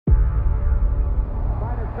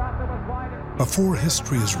Before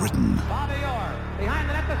history is written,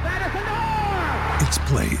 it's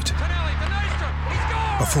played.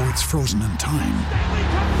 Before it's frozen in time,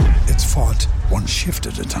 it's fought one shift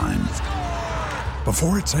at a time.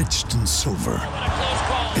 Before it's etched in silver,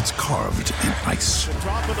 it's carved in ice.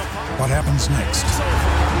 What happens next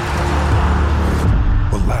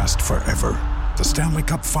will last forever. The Stanley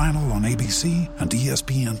Cup Final on ABC and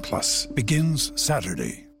ESPN Plus begins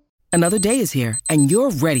Saturday. Another day is here, and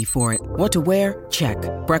you're ready for it. What to wear? Check.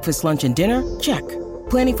 Breakfast, lunch, and dinner? Check.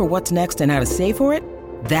 Planning for what's next and how to save for it?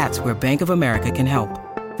 That's where Bank of America can help.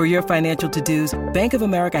 For your financial to-dos, Bank of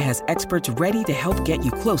America has experts ready to help get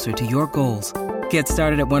you closer to your goals. Get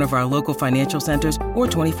started at one of our local financial centers or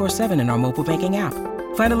 24/7 in our mobile banking app.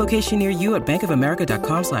 Find a location near you at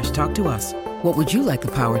bankofamerica.com/talktous. What would you like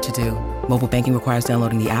the power to do? Mobile banking requires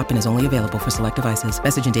downloading the app and is only available for select devices.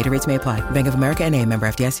 Message and data rates may apply. Bank of America N.A., member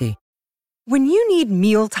FDIC. When you need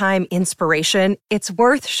mealtime inspiration, it's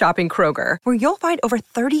worth shopping Kroger, where you'll find over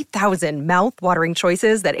 30,000 mouth-watering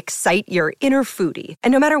choices that excite your inner foodie.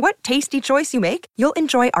 And no matter what tasty choice you make, you'll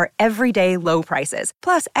enjoy our everyday low prices,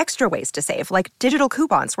 plus extra ways to save, like digital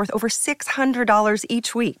coupons worth over $600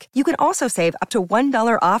 each week. You can also save up to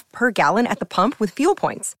 $1 off per gallon at the pump with fuel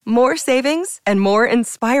points. More savings and more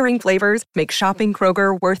inspiring flavors make shopping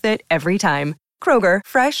Kroger worth it every time. Kroger,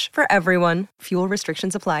 fresh for everyone. Fuel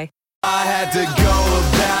restrictions apply. I had to go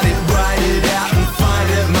about it, write it out and find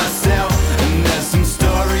it myself. And there's some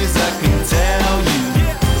stories I can tell you.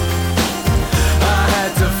 I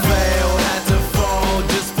had to fail, had to fall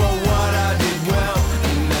just for what I did well.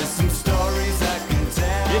 And there's some stories I can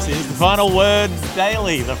tell. This is the Final Word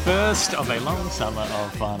Daily, the first of a long summer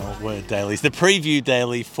of Final Word Dailies. The preview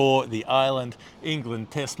daily for the Ireland-England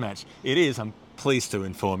Test match. It is, I'm pleased to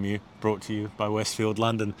inform you, brought to you by Westfield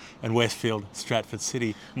London and Westfield Stratford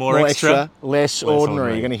City. More extra, less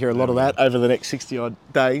ordinary. You're going to hear a lot of that over the next 60-odd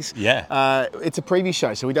days. Yeah. It's a preview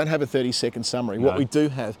show, so we don't have a 30-second summary. No. What we do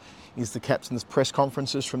have is the captain's press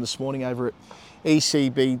conferences from this morning over at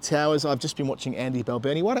ECB Towers. I've just been watching Andy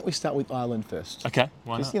Balbirnie. Why don't we start with Ireland first? Okay,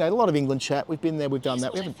 why not? Because, you know, a lot of England chat. We've been there, we've done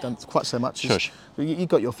that. We haven't done quite so much. Shush. You've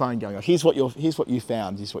got your phone going. Here's what you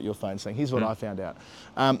found. Here's what your phone's saying. Here's what I found out.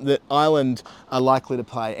 That Ireland are likely to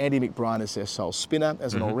play Andy McBride as their sole spinner,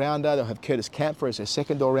 as an all-rounder. They'll have Curtis Campher as their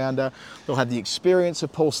second all-rounder. They'll have the experience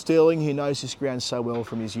of Paul Stirling, who knows this ground so well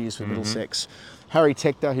from his years with Middlesex. Harry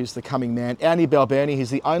Tector, who's the coming man. Andy Balbirnie, who's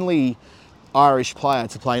the only Irish player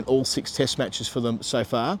to play in all 6 test matches for them so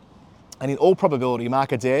far. And in all probability,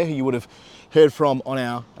 Mark Adair, who you would have heard from on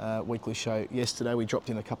our weekly show yesterday, we dropped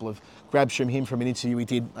in a couple of grabs from him from an interview we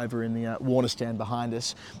did over in the Warner stand behind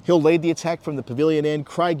us. He'll lead the attack from the pavilion end.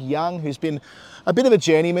 Craig Young, who's been a bit of a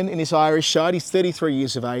journeyman in his Irish side. He's 33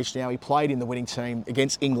 years of age now. He played in the winning team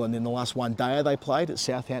against England in the last one day they played at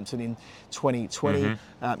Southampton in 2020.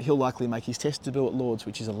 He'll likely make his test debut at Lords,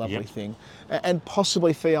 which is a lovely thing. And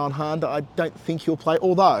possibly Fionn Hahn, I don't think he'll play.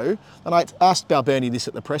 Although, and I asked Balbirnie this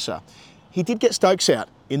at the presser, he did get Stokes out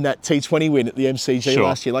in that T20 win at the MCG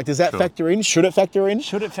last year. Like, does that factor in? Should it factor in?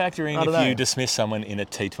 Should it factor in if you dismiss someone in a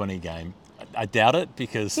T20 game? I doubt it,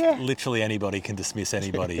 because literally anybody can dismiss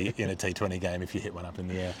anybody in a T20 game if you hit one up in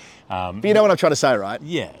the air. But you know what I'm trying to say, right?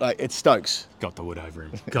 Yeah. Like, it's Stokes. Got the wood over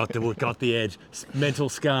him. Got the wood, got the edge. Mental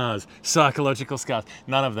scars, psychological scars,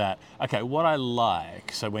 none of that. Okay, what I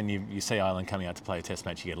like, so when you see Ireland coming out to play a test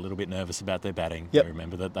match, you get a little bit nervous about their batting. Yep. You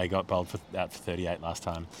remember that they got bowled out for 38 last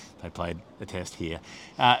time they played a test here.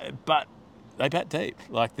 But they bat deep.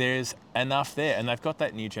 Like, there's enough there. And they've got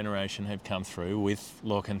that new generation who've come through with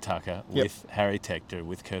Lorcan Tucker, with Harry Tector,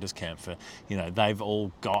 with Curtis Campher. You know, they've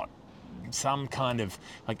all got some kind of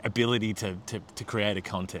like ability to create a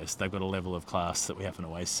contest. They've got a level of class that we haven't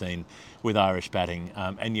always seen with Irish batting.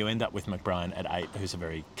 And you end up with McBride at 8, who's a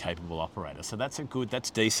very capable operator. So that's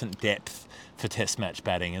decent depth for test match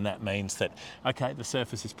batting. And that means that, okay, the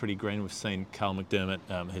surface is pretty green. We've seen Carl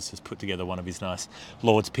McDermott has put together one of his nice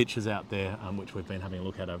Lord's pitches out there, which we've been having a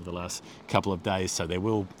look at over the last couple of days. So there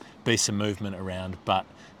will be some movement around, but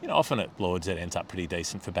you know, often at Lords it ends up pretty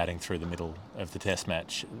decent for batting through the middle of the test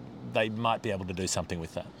match. They might be able to do something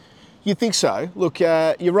with that. You'd think so. Look,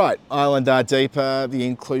 you're right. Ireland are deeper. The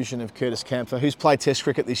inclusion of Curtis Campher, who's played Test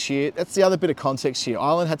cricket this year. That's the other bit of context here.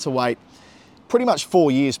 Ireland had to wait pretty much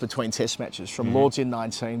 4 years between Test matches, from Lords in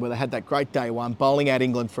 19, where they had that great day one, bowling out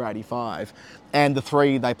England for 85, and the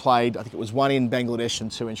 3 they played, I think it was 1 in Bangladesh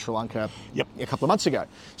and 2 in Sri Lanka a couple of months ago.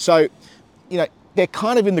 So, you know, they're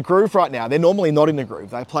kind of in the groove right now. They're normally not in the groove.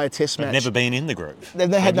 They play a test match. They've never been in the groove.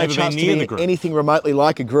 They had no chance to be in anything remotely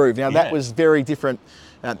like a groove. Now, that was very different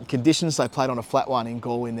conditions. They played on a flat one in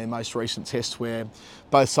Gaul in their most recent test, where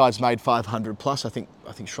both sides made 500 plus. I think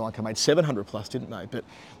Sri Lanka made 700 plus, didn't they? But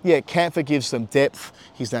yeah, Kampfer gives them depth.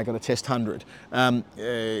 He's now got a test 100.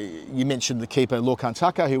 You mentioned the keeper Lorcan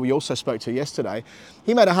Tucker, who we also spoke to yesterday.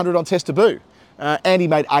 He made 100 on test debut. And he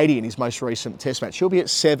made 80 in his most recent test match. He'll be at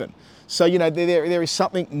 7. So, you know, there is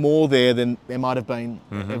something more there than there might have been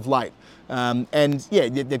of late. And yeah,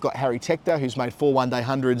 they've got Harry Tector, who's made 4 one-day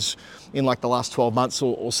hundreds in like the last 12 months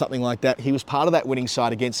or something like that. He was part of that winning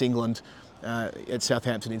side against England at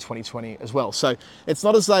Southampton in 2020 as well. So it's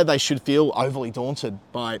not as though they should feel overly daunted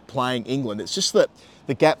by playing England. It's just that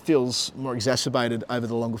the gap feels more exacerbated over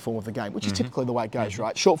the longer form of the game, which is typically the way it goes,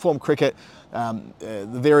 right? Short form cricket, the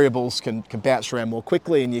variables can bounce around more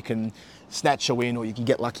quickly, and you can snatch a win, or you can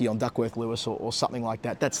get lucky on Duckworth Lewis or something like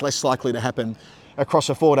that. That's less likely to happen across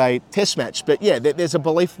a 4-day test match. But yeah, there's a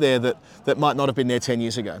belief there that might not have been there 10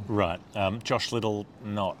 years ago. Right. Josh Little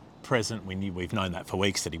not present. We've known that for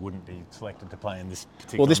weeks, that he wouldn't be selected to play in this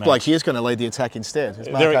particular Well, this match. bloke here is going to lead the attack instead. It's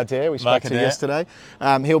Mark Adair, we spoke to yesterday.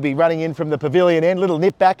 He'll be running in from the pavilion end, little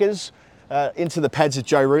nip-backers, into the pads of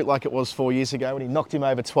Joe Root like it was 4 years ago when he knocked him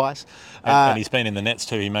over twice. And he's been in the nets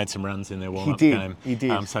too. He made some runs in their warm-up game. He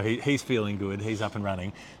did. So he's feeling good. He's up and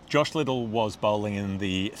running. Josh Little was bowling in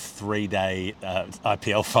the 3-day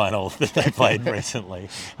IPL final that they played recently.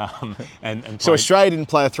 So Australia didn't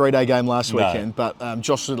play a 3-day game last weekend, but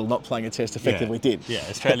Josh Little not playing a test effectively did. Yeah,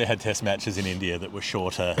 Australia had test matches in India that were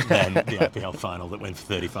shorter than the IPL final that went for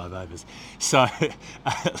 35 overs. So,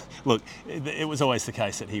 look, it was always the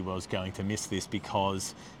case that he was going to miss this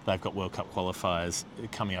because they've got World Cup qualifiers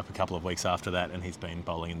coming up a couple of weeks after that, and he's been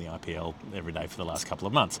bowling in the IPL every day for the last couple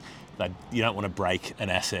of months. You don't want to break an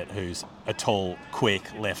asset who's a tall, quick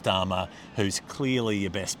left armour, who's clearly your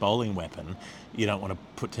best bowling weapon. You don't want to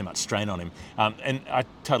put too much strain on him. And I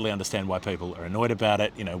totally understand why people are annoyed about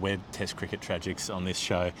it. You know, we're Test cricket tragics on this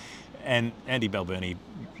show. And Andy Balbirnie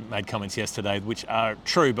made comments yesterday which are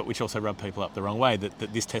true, but which also rub people up the wrong way, that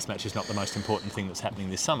this Test match is not the most important thing that's happening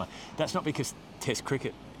this summer. That's not because Test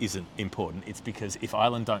cricket isn't important. It's because if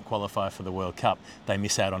Ireland don't qualify for the World Cup, they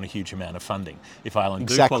miss out on a huge amount of funding. If Ireland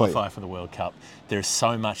do qualify for the World Cup, there's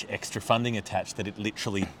so much extra funding attached that it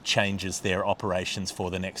literally changes their operations for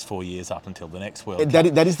the next 4 years up until the next World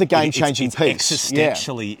Cup. That is the game-changing piece. It's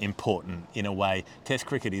existentially important in a way. Test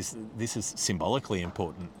cricket is symbolically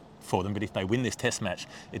important for them, but if they win this test match,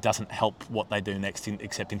 it doesn't help what they do next,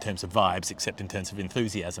 except in terms of vibes, except in terms of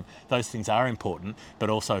enthusiasm. Those things are important, but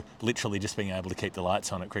also literally just being able to keep the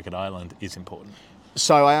lights on at Cricket Island is important.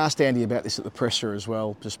 So I asked Andy about this at the presser as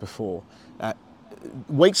well, just before.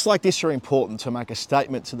 Weeks like this are important to make a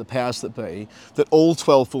statement to the powers that be that all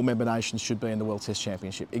 12 full member nations should be in the World Test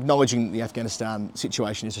Championship, acknowledging the Afghanistan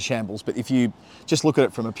situation is a shambles. But if you just look at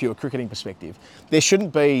it from a pure cricketing perspective, there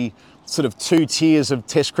shouldn't be sort of 2 tiers of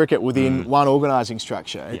Test cricket within one organising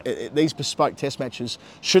structure. Yeah. These bespoke Test matches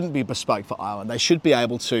shouldn't be bespoke for Ireland. They should be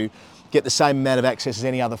able to get the same amount of access as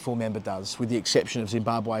any other full member does, with the exception of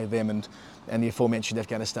Zimbabwe, them and the aforementioned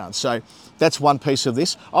Afghanistan. So that's one piece of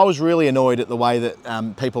this. I was really annoyed at the way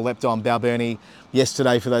that people leapt on Balbirnie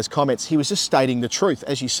yesterday for those comments. He was just stating the truth,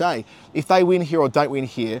 as you say. If they win here or don't win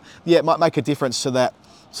here, yeah, it might make a difference to that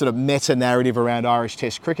sort of meta-narrative around Irish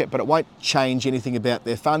Test cricket, but it won't change anything about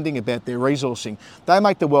their funding, about their resourcing. They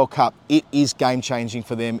make the World Cup, it is game-changing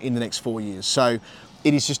for them in the next 4 years. So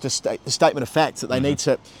it is just a statement of fact that they need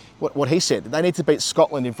to, what he said, they need to beat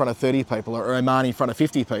Scotland in front of 30 people or Oman in front of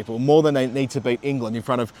 50 people more than they need to beat England in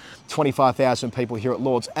front of 25,000 people here at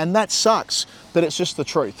Lord's. And that sucks, but it's just the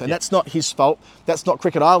truth. And that's not his fault. That's not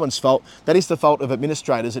Cricket Ireland's fault. That is the fault of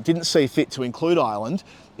administrators that didn't see fit to include Ireland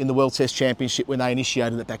in the World Test Championship when they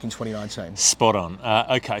initiated it back in 2019. Spot on.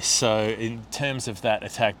 Okay, so in terms of that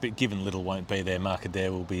attack, but given Little won't be there, Mark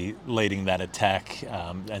Adair will be leading that attack,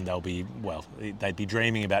 and they'd be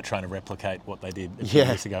dreaming about trying to replicate what they did a few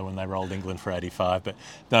years ago when they rolled England for 85,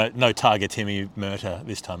 but no Tiger Timmy Murtagh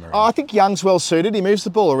this time around. Oh, I think Young's well suited. He moves the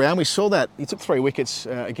ball around. We saw that. He took 3 wickets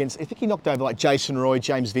against, I think he knocked over like Jason Roy,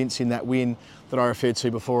 James Vince in that win that I referred to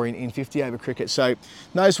before in 50-over cricket. So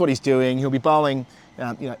knows what he's doing. He'll be bowling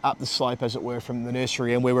up the slope, as it were, from the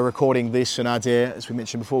nursery end where we're recording this, and Adair, as we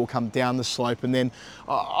mentioned before, will come down the slope. And then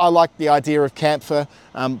I like the idea of Kampfer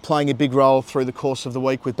playing a big role through the course of the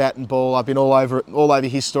week with bat and ball. I've been all over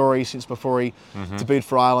his story since before he debuted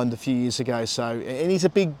for Ireland a few years ago. So, and he's a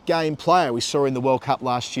big game player. We saw in the World Cup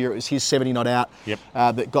last year, it was his 70 not out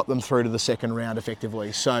that got them through to the second round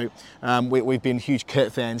effectively. So we've been huge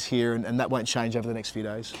Kurt fans here, and that won't change over the next few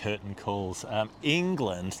days. Curtain calls.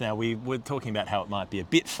 England, now we were talking about how it might be a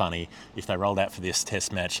bit funny if they rolled out for this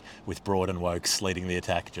test match with Broad and Wokes leading the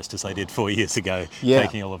attack, just as they did 4 years ago,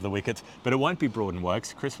 taking all of the wickets. But it won't be Broad and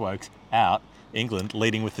Wokes. Chris Wokes out, England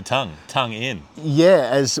leading with the tongue in. Yeah,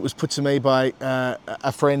 as it was put to me by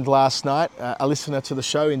a friend last night, a listener to the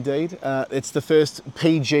show indeed. It's the first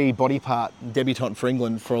PG body part debutant for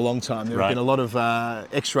England for a long time. There have been a lot of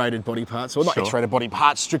X-rated body parts, or not X-rated body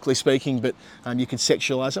parts strictly speaking, but you could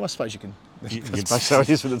sexualise them. I suppose you can. So it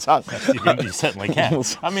is with the tongue. You certainly can.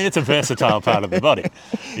 I mean, it's a versatile part of the body.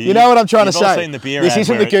 You know what I'm trying to say? All seen the beer this ad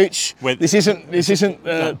isn't the gooch. This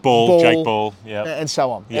isn't Ball, Jake Ball, and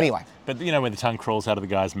so on. Yeah. Anyway. But you know when the tongue crawls out of the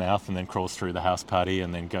guy's mouth and then crawls through the house party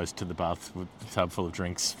and then goes to the bath with a tub full of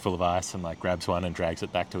drinks, full of ice, and like grabs one and drags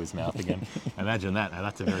it back to his mouth again. Imagine that. Now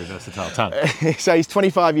that's a very versatile tongue. So he's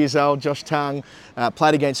 25 years old, Josh Tongue,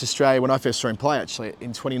 played against Australia when I first saw him play actually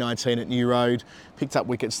in 2019 at New Road, picked up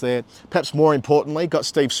wickets there. Perhaps more importantly, got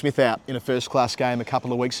Steve Smith out in a first-class game a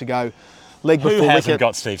couple of weeks ago. Leg before Who hasn't wicket.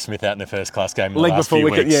 got Steve Smith out in a first-class game in the Leg last before few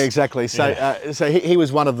wicket, weeks? yeah, exactly. So, so he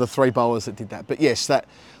was one of the three bowlers that did that. But yes, that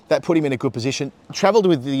put him in a good position. Travelled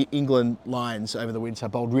with the England Lions over the winter,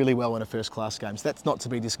 bowled really well in a first-class game. So that's not to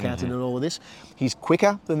be discounted in all of this. He's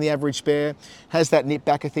quicker than the average spare, has that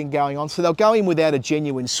nip-backer thing going on. So they'll go in without a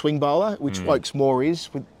genuine swing bowler, which Wokes Moore is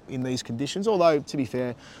in these conditions. Although, to be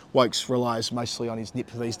fair, Wokes relies mostly on his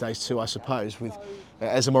nip these days too, I suppose, with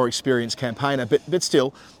as a more experienced campaigner. But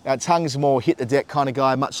still, Tongue's more hit-the-deck kind of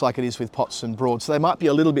guy, much like it is with Potts and Broad. So they might be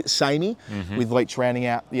a little bit samey with Leach rounding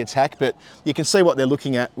out the attack, but you can see what they're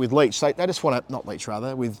looking at with Leach. They just want to, not Leach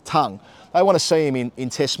rather, with Tongue. They want to see him in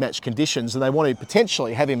test match conditions, and they want to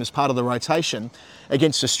potentially have him as part of the rotation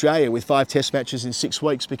against Australia with 5 test matches in 6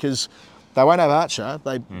 weeks, because they won't have Archer,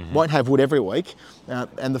 they won't have Wood every week,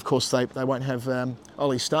 and of course they won't have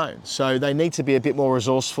Ollie Stone. So they need to be a bit more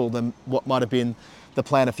resourceful than what might have been the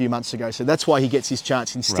plan a few months ago. So that's why he gets his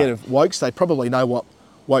chance instead of Wokes. They probably know what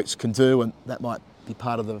Wokes can do, and that might be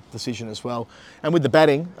part of the decision as well. And with the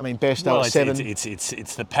batting, I mean, Bairstow at 7.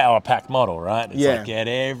 It's the power pack model, right? It's Yeah. like get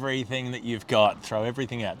everything that you've got, throw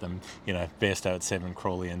everything at them. You know, Bairstow at 7,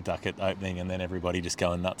 Crawley and Duckett opening, and then everybody just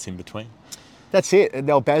going nuts in between. That's it.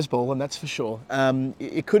 They'll Bazball, and that's for sure.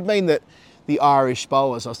 It could mean that the Irish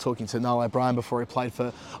bowlers, I was talking to Noel O'Brien before he played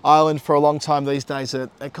for Ireland for a long time these days, a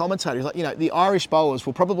commentator. He's like, you know, the Irish bowlers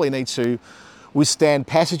will probably need to withstand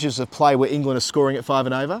passages of play where England are scoring at 5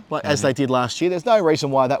 and over, like as they did last year. There's no reason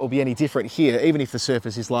why that will be any different here, even if the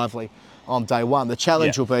surface is lively on day one. The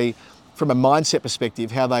challenge will be, from a mindset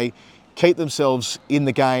perspective, how they keep themselves in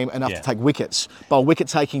the game enough to take wickets, bowl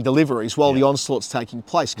wicket-taking deliveries while the onslaught's taking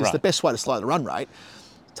place, because the best way to slow the run rate,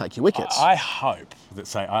 take your wickets. I hope that,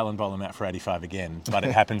 say, Ireland bowl them out for 85 again, but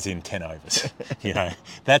it happens in 10 overs. You know,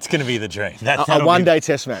 that's going to be the dream. A one-day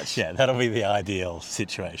test match. Yeah, that'll be the ideal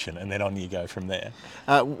situation, and then on you go from there.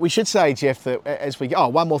 We should say, Jeff, that as we go,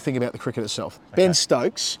 one more thing about the cricket itself. Okay. Ben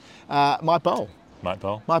Stokes might bowl. Might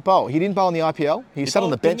bowl. He didn't bowl in the IPL. He sat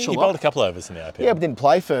on the bench a lot. He bowled a couple overs in the IPL. Yeah, but didn't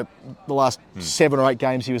play for the last 7 or 8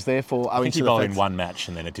 games he was there for. I think he bowled in one match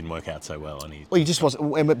and then it didn't work out so well. And he just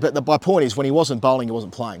wasn't. But my point is, when he wasn't bowling, he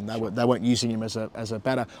wasn't playing. They weren't using him as a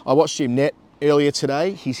batter. I watched him net earlier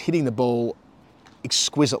today. He's hitting the ball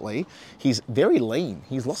exquisitely. He's very lean.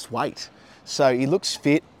 He's lost weight. So he looks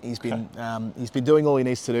fit. He's been doing all he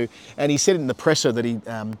needs to do, and he said in the presser that he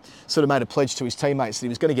sort of made a pledge to his teammates that he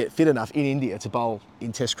was going to get fit enough in India to bowl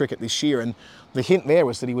in Test cricket this year. And the hint there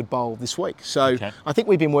was that he would bowl this week. So I think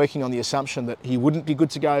we've been working on the assumption that he wouldn't be good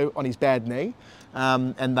to go on his bad knee,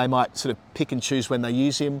 and they might sort of pick and choose when they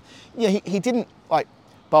use him. Yeah, he didn't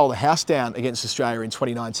bowl the house down against Australia in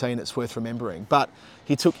 2019. It's worth remembering, but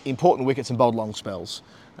he took important wickets and bowled long spells.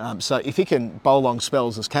 So if he can bowl long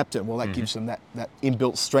spells as captain, well, that gives them that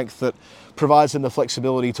inbuilt strength that provides them the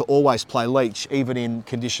flexibility to always play Leach, even in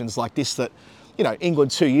conditions like this that, you know, England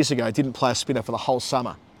 2 years ago didn't play a spinner for the whole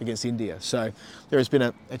summer against India. So there has been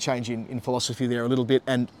a change in philosophy there a little bit,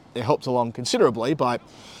 and they're helped along considerably by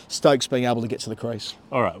Stokes being able to get to the crease.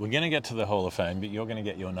 All right, we're going to get to the Hall of Fame, but you're going to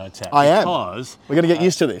get your notes out. I am. Because we're going to get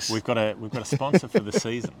used to this. We've got a sponsor for the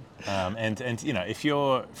season, and you know, if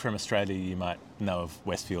you're from Australia, you might know of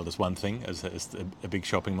Westfield as one thing, as a big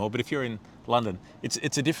shopping mall. But if you're in London,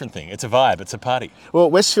 it's a different thing. It's a vibe. It's a party.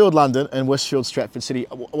 Well, Westfield London and Westfield Stratford City.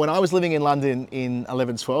 When I was living in London in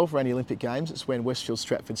 11-12 around the Olympic Games, it's when Westfield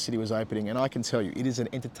Stratford City was opening, and I can tell you, it is an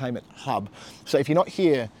entertainment hub. So if you're not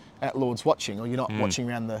here at Lord's watching, or you're not watching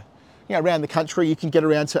around the country, you can get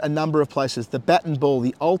around to a number of places. The Bat and Ball,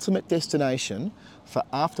 the ultimate destination for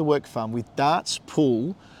after-work fun with darts,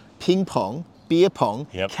 pool, ping pong, beer pong,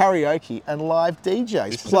 Yep. karaoke, and live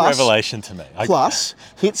DJs. This is a revelation to me. Plus,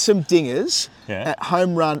 hit some dingers Yeah. at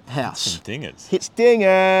Home Run House. Some dingers. Hits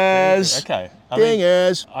dingers. Okay.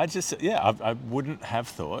 Dingers. I wouldn't have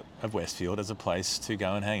thought of Westfield as a place to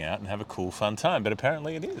go and hang out and have a cool, fun time, but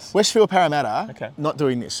apparently it is. Westfield Parramatta, Okay. not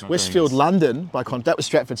doing this. Not Westfield doing this. London, that was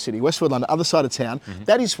Stratford City. Westfield London, other side of town,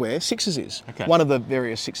 that is where Sixers is. Okay. One of the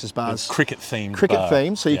various Sixers bars. Cricket themed.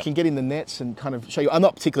 Theme, so you can get in the nets and kind of show you. I'm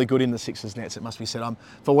not particularly good in the Sixers nets, it must be said. I'm,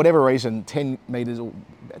 for whatever reason, 10 metres,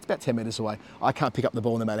 it's about 10 metres away. I can't pick up the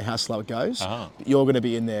ball no matter how slow it goes. Oh. But you're going to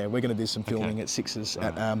be in there. We're going to do some filming at Sixers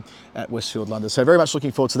at Westfield London. So very much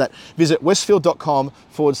looking forward to that. Visit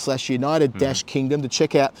westfield.com/United-Kingdom to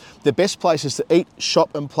check out the best places to eat,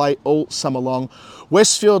 shop and play all summer long.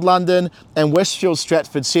 Westfield London and Westfield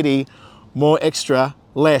Stratford City, more extra,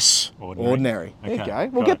 less ordinary. There you go.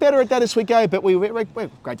 We'll get better at that as we go, but we're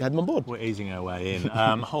great to have them on board. We're easing our way in.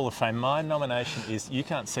 Hall of Fame. My nomination is, you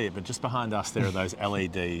can't see it, but just behind us there are those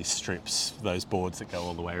LED strips, those boards that go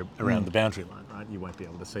all the way around the boundary line, right? You won't be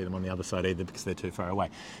able to see them on the other side either because they're too far away.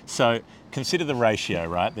 So consider the ratio,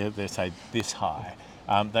 right? They're say this high.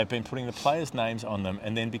 They've been putting the players' names on them,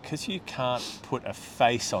 and then because you can't put a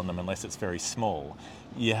face on them unless it's very small,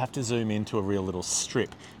 you have to zoom into a real little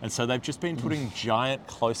strip. And so they've just been putting giant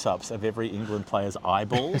close-ups of every England player's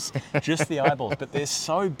eyeballs, just the eyeballs, but they're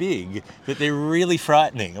so big that they're really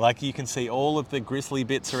frightening. Like you can see all of the grisly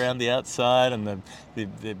bits around the outside and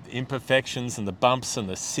the imperfections and the bumps and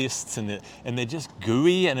the cysts and they're just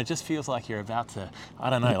gooey, and it just feels like you're about to, I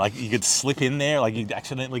don't know, like you could slip in there, like you'd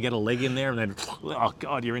accidentally get a leg in there and then, oh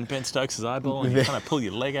God, you're in Ben Stokes' eyeball and you're trying to pull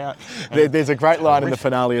your leg out. There's a great line in the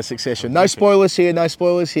finale of Succession. No spoilers here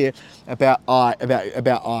about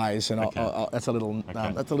eyes, and Okay. that's a little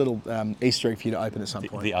Easter egg for you to open at some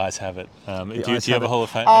point. The eyes have it. Do you have a Hall of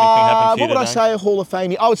Fame? Anything happen to you What would I today? say? A Hall of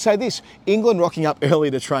Fame. I would say this: England rocking up early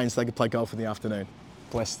to train so they could play golf in the afternoon.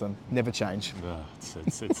 Bless them. Never change. Oh,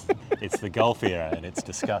 it's the golf era, and it's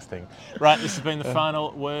disgusting. Right, this has been the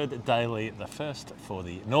Final Word Daily, the first for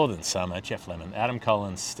the Northern Summer. Jeff Lemon, Adam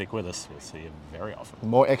Collins, stick with us. We'll see you very often.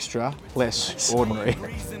 More extra, less ordinary.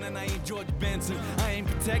 Reason, I ain't George Benson. I ain't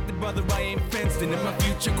protected, brother, I ain't fenced in. If my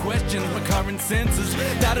future questions, my current senses,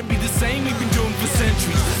 that'll be the same we've been doing for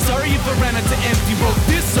centuries. Sorry if I ran out to empty, wrote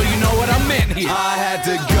this so you know what I meant here. I had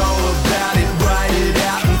to go